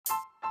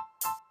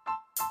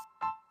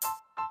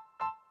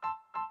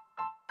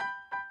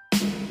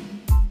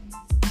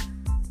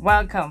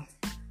Welcome.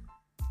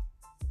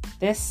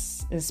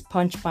 This is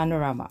Punch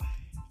Panorama.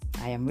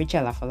 I am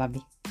Rachel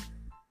Afolabi.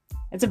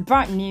 It's a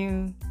brand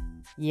new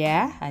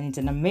year and it's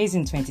an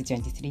amazing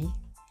 2023.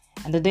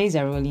 And the days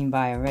are rolling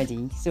by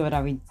already. So what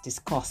are we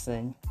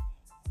discussing?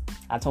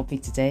 Our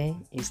topic today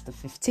is the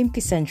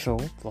 15%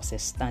 rule plus a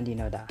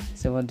standing order.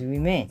 So what do we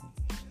mean?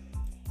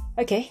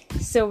 Okay,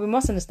 so we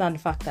must understand the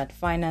fact that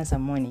finance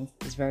and money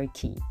is very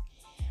key.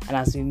 And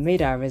as we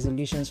made our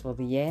resolutions for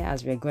the year,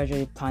 as we are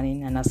gradually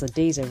planning, and as the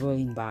days are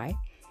rolling by,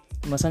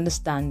 we must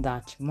understand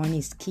that money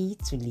is key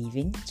to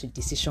living, to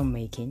decision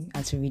making,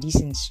 and to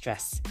reducing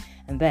stress.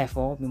 And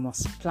therefore, we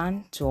must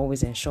plan to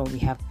always ensure we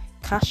have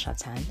cash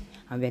at hand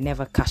and we're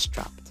never cash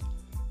strapped.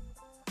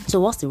 So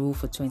what's the rule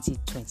for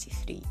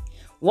 2023?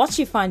 What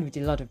you find with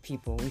a lot of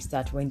people is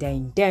that when they're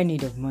in dire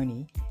need of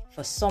money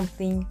for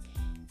something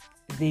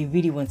they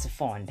really want to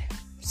fund,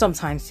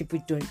 sometimes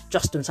people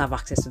don't have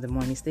access to the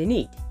monies they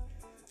need.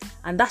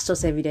 And that's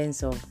just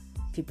evidence of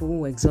people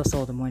who exhaust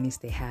all the monies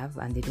they have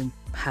and they don't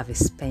have a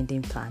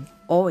spending plan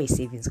or a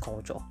savings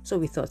culture. So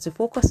we thought to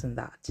focus on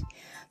that.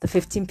 The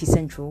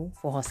 15% rule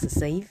for us to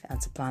save and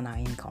to plan our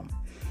income.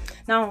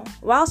 Now,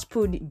 whilst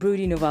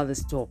brooding over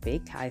this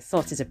topic, I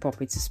thought it's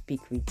appropriate to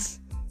speak with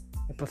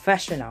a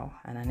professional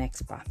and an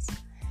expert.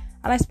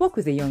 And I spoke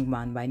with a young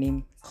man by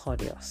name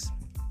Claudius.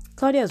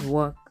 Claudius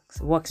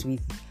works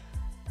with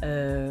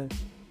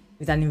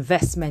an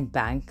investment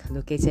bank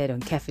located on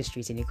Kefi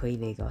Street in Ikoyi,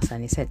 Lagos.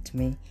 And he said to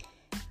me,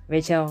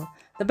 Rachel,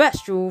 the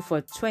best rule for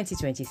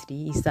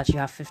 2023 is that you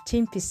have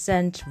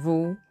 15%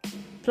 rule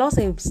plus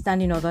a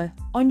standing order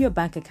on your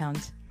bank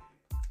account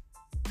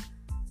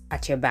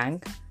at your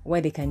bank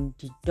where they can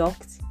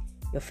deduct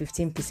your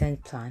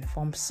 15% plan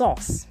from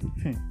source.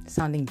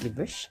 Sounding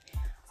gibberish.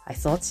 I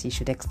thought he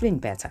should explain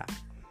better.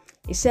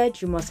 He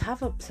said you must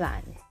have a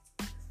plan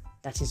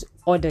that is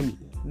orderly,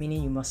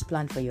 meaning you must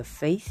plan for your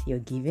faith, your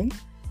giving,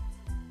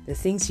 the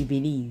things you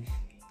believe,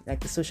 like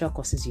the social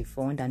causes you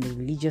fund and the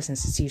religious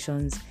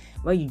institutions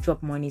where you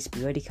drop monies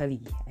periodically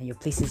and your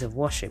places of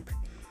worship.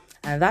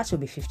 And that will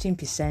be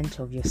 15%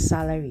 of your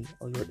salary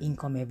or your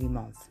income every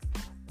month.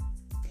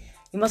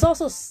 You must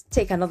also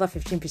take another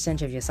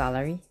 15% of your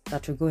salary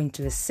that will go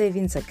into a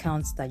savings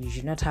account that you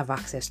should not have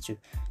access to.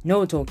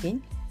 No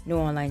token, no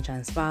online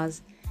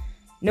transfers,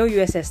 no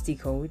USSD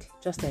code.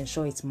 Just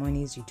ensure it's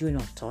monies you do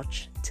not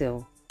touch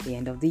till the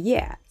end of the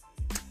year.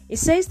 It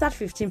says that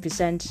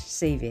 15%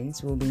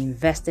 savings will be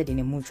invested in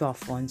a mutual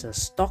fund or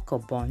stock or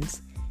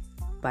bonds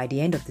by the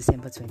end of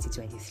December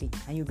 2023.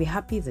 And you'll be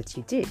happy that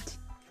you did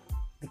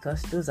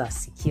because those are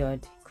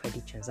secured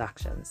credit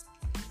transactions.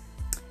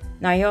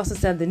 Now, he also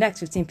said the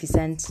next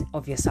 15%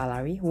 of your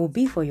salary will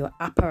be for your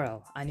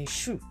apparel and a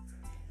shoe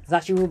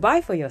that you will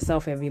buy for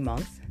yourself every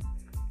month,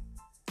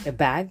 a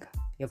bag,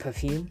 your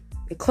perfume,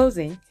 your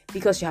clothing,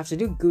 because you have to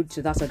do good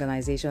to that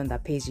organization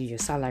that pays you your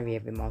salary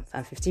every month,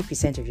 and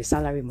 15% of your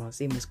salary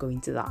must go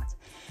into that.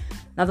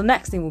 Now, the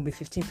next thing will be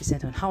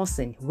 15% on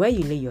housing, where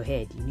you lay your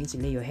head. You need to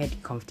lay your head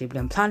comfortably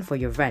and plan for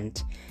your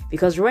rent,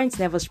 because rent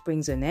never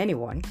springs on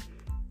anyone.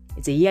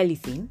 It's a yearly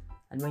thing,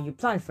 and when you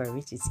plan for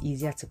it, it's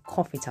easier to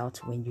cough it out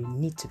when you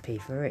need to pay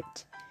for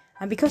it.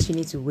 And because you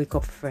need to wake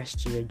up fresh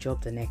to your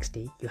job the next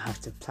day, you have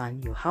to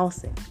plan your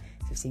housing.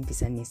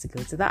 15% needs to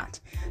go to that.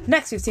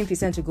 Next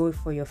 15% will go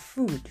for your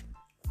food.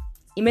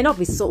 It may not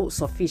be so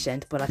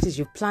sufficient, but at least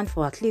you've planned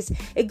for at least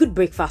a good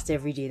breakfast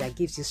every day that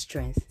gives you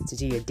strength to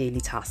do your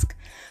daily task,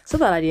 so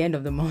that at the end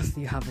of the month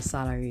you have a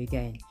salary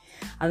again.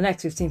 And the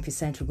next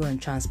 15% will go on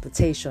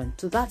transportation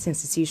to that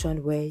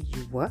institution where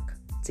you work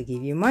to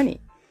give you money.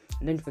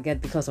 And don't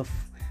forget, because of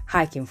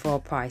hiking fuel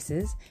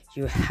prices,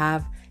 you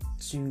have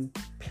to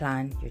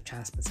plan your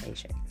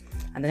transportation.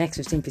 And the next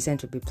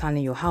 15% will be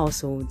planning your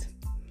household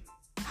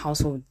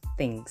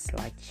things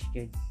like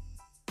your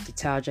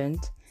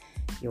detergent,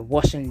 your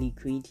washing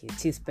liquid, your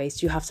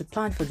toothpaste. You have to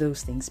plan for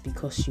those things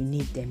because you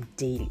need them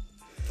daily.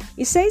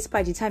 It says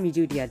by the time you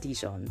do the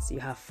additions, you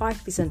have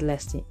 5%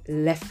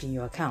 left in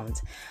your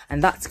account,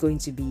 and that's going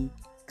to be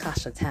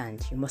cash at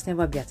hand. You must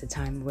never be at a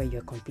time where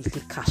you're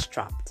completely cash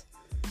strapped.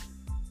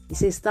 It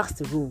says that's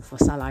the rule for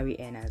salary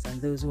earners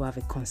and those who have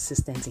a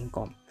consistent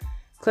income.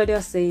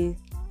 Claudia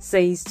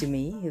says to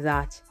me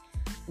that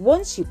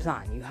once you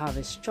plan, you have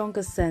a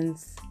stronger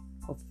sense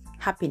of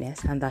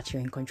happiness and that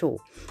you're in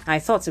control. I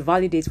thought to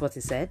validate what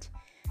he said,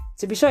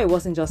 to be sure it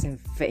wasn't just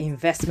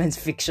investment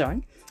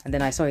fiction. And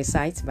then I saw a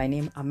site by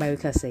name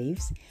America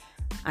Saves,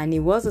 and it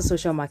was a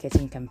social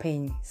marketing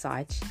campaign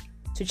site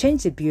to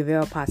change the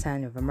behavioral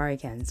pattern of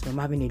Americans from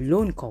having a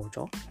loan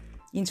culture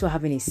into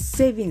having a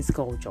savings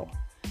culture.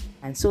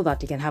 And so that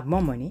they can have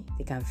more money,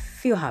 they can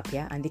feel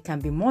happier, and they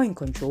can be more in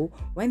control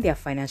when there are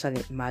financial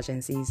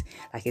emergencies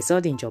like a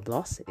sudden job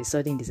loss, a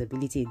sudden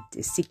disability,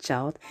 a sick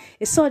child,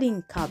 a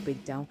sudden car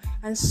breakdown,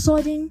 and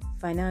sudden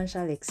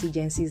financial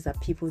exigencies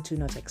that people do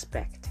not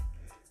expect.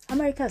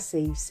 America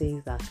Saves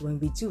says that when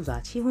we do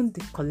that, even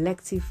the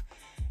collective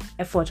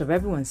effort of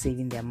everyone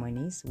saving their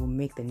monies will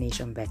make the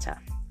nation better.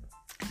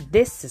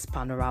 This is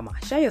Panorama.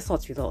 Share your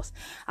thoughts with us.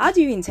 How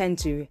do you intend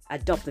to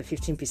adopt the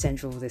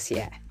 15% rule this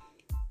year?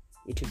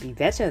 it would be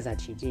better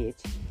that you did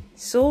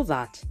so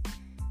that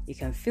you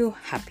can feel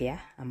happier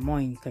and more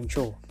in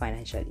control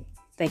financially.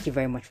 Thank you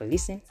very much for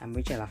listening. I'm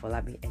Rachel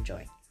Afolabi.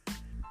 Enjoy.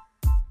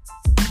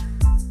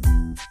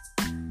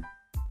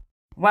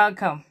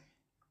 Welcome.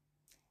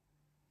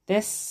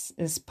 This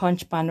is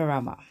Punch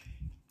Panorama.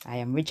 I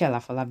am Rachel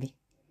Afolabi.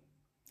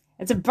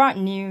 It's a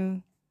brand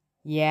new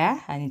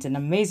year and it's an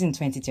amazing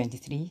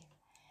 2023.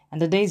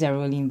 And the days are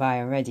rolling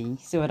by already.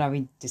 So what are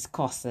we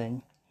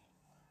discussing?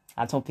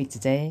 Our topic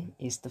today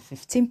is the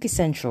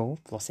 15% rule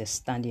plus a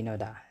standing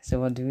order. So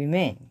what do we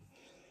mean?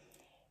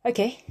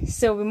 Okay,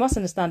 so we must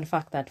understand the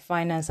fact that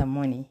finance and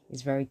money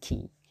is very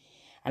key.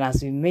 And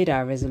as we made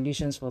our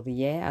resolutions for the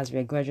year, as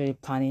we're gradually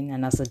planning,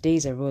 and as the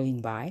days are rolling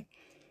by,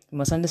 we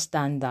must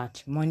understand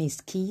that money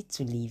is key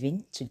to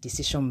living, to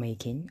decision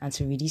making, and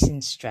to reducing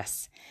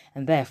stress.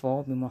 And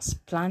therefore, we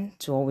must plan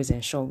to always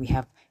ensure we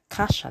have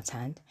cash at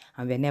hand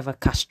and we're never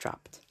cash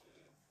strapped.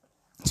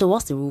 So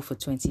what's the rule for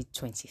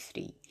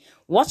 2023?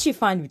 What you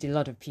find with a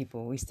lot of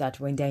people is that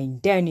when they're in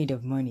dire need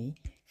of money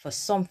for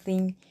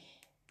something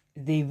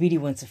they really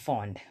want to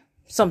fund,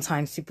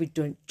 sometimes people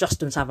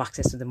don't have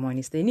access to the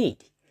monies they need.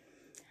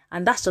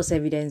 And that's just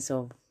evidence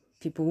of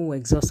people who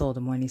exhaust all the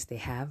monies they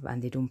have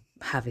and they don't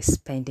have a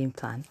spending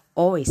plan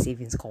or a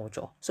savings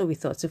culture. So we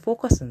thought to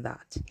focus on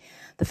that.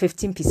 The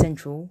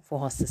 15% rule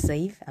for us to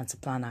save and to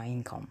plan our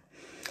income.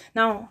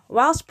 Now,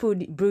 whilst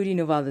brooding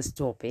over this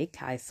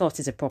topic, I thought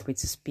it appropriate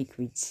to speak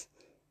with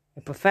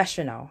a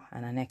professional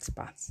and an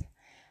expert.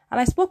 And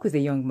I spoke with a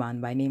young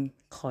man by name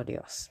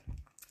Claudius.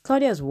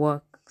 Claudius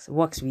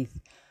works with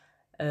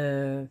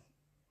an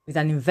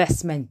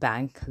investment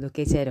bank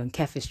located on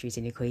Kefi Street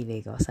in Ikoyi,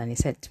 Lagos. And he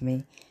said to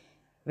me,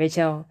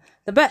 Rachel,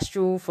 the best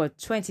rule for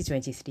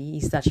 2023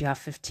 is that you have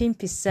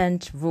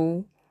 15%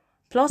 rule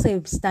plus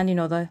a standing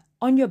order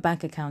on your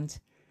bank account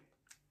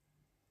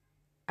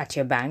at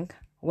your bank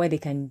where they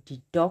can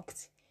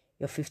deduct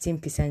your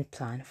 15%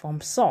 plan from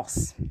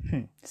source.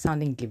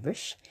 Sounding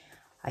gibberish.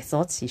 I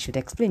thought he should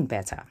explain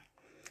better.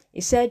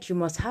 He said you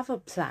must have a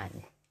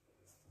plan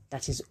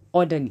that is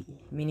orderly,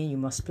 meaning you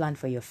must plan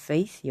for your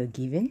faith, your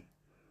giving,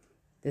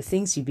 the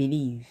things you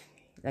believe,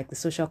 like the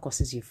social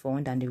causes you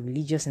fund and the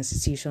religious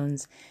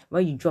institutions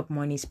where you drop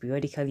monies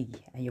periodically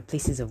and your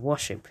places of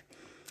worship.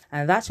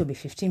 And that will be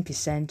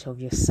 15% of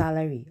your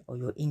salary or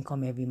your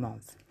income every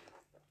month.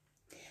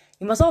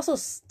 You must also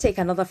take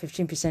another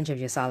 15% of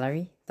your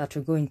salary that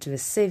will go into a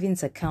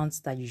savings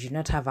account that you should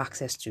not have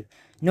access to.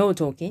 No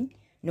token,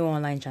 no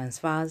online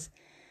transfers,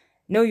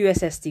 no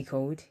USSD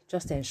code.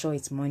 Just ensure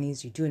it's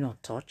monies you do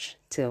not touch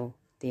till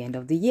the end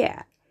of the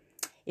year.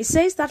 It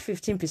says that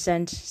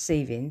 15%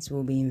 savings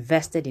will be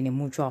invested in a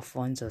mutual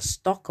fund or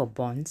stock or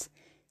bonds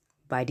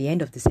by the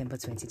end of December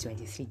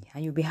 2023.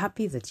 And you'll be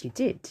happy that you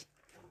did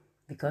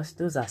because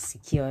those are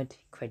secured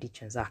credit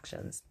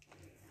transactions.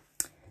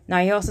 Now,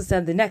 he also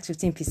said the next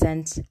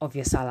 15% of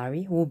your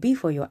salary will be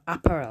for your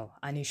apparel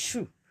and a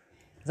shoe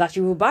that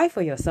you will buy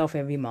for yourself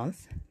every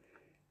month,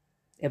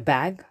 a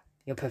bag,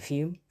 your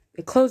perfume,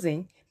 a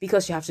clothing,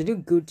 because you have to do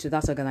good to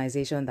that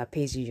organization that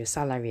pays you your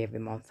salary every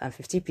month. And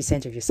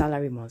 50% of your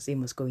salary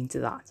must go into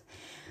that.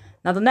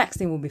 Now, the next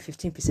thing will be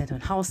 15%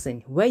 on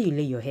housing, where you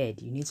lay your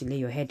head. You need to lay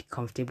your head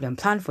comfortably and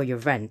plan for your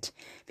rent,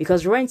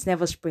 because rent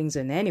never springs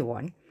on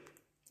anyone.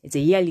 It's a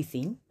yearly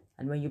thing.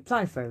 And when you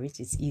plan for it,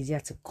 it's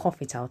easier to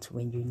cough it out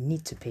when you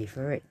need to pay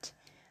for it.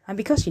 And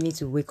because you need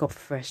to wake up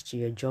fresh to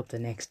your job the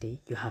next day,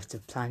 you have to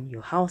plan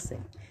your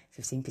housing.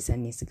 15%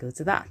 needs to go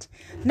to that.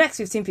 The next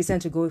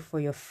 15% will go for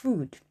your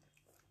food.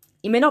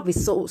 It may not be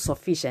so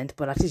sufficient,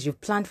 but at least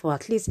you've planned for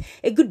at least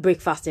a good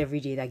breakfast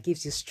every day that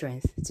gives you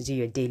strength to do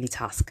your daily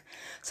task.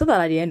 So that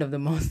at the end of the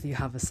month, you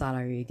have a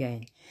salary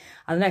again.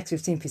 And the next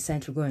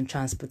 15% will go on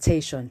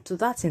transportation to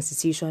that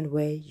institution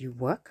where you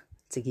work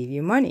to give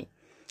you money.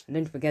 And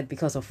don't forget,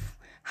 because of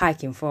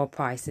hiking fuel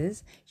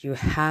prices, you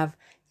have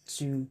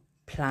to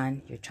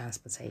plan your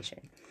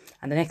transportation.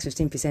 And the next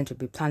 15% will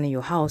be planning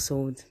your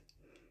household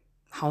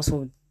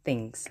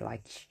things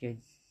like your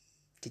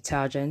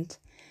detergent,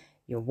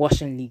 your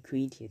washing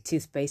liquid, your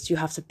toothpaste. You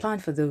have to plan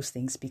for those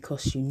things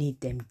because you need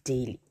them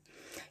daily.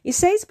 It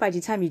says by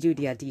the time you do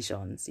the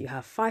additions, you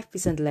have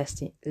 5%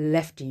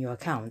 left in your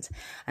account,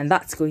 and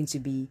that's going to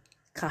be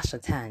cash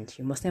at hand.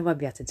 You must never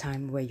be at a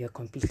time where you're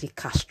completely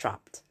cash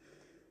strapped.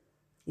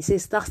 He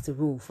says that's the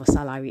rule for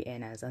salary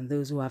earners and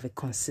those who have a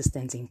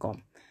consistent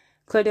income.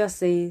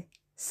 Claudius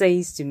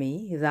says to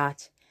me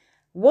that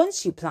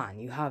once you plan,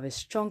 you have a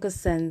stronger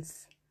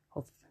sense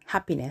of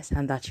happiness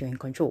and that you're in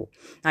control.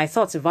 I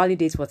thought to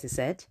validate what he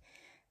said,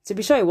 to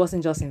be sure it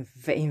wasn't just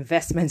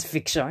investment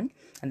fiction.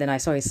 And then I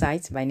saw a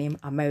site by name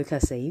America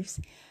Saves,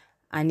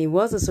 and it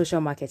was a social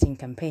marketing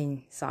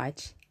campaign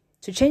site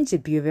to change the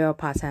behavioral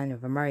pattern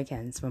of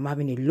Americans from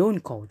having a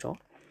loan culture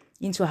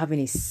into having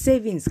a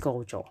savings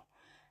culture.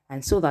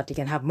 And so that they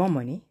can have more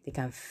money, they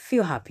can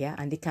feel happier,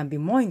 and they can be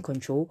more in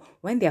control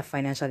when there are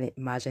financial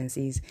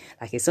emergencies,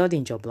 like a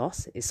sudden job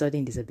loss, a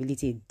sudden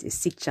disability, a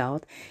sick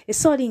child, a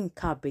sudden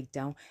car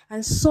breakdown,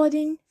 and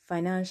sudden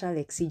financial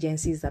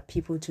exigencies that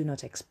people do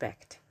not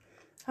expect.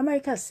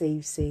 America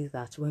says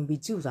that when we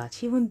do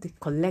that, even the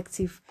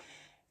collective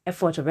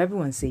effort of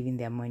everyone saving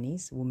their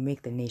monies will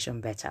make the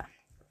nation better.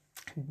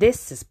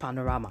 This is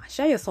Panorama.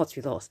 Share your thoughts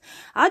with us.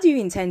 How do you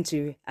intend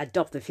to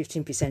adopt the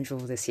 15% rule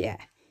this year?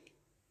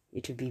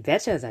 It would be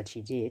better that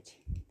you did,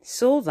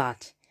 so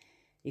that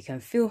you can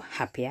feel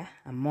happier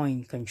and more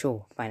in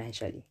control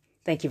financially.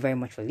 Thank you very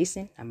much for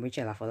listening. I'm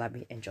Rachel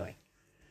Afolabi. Enjoy.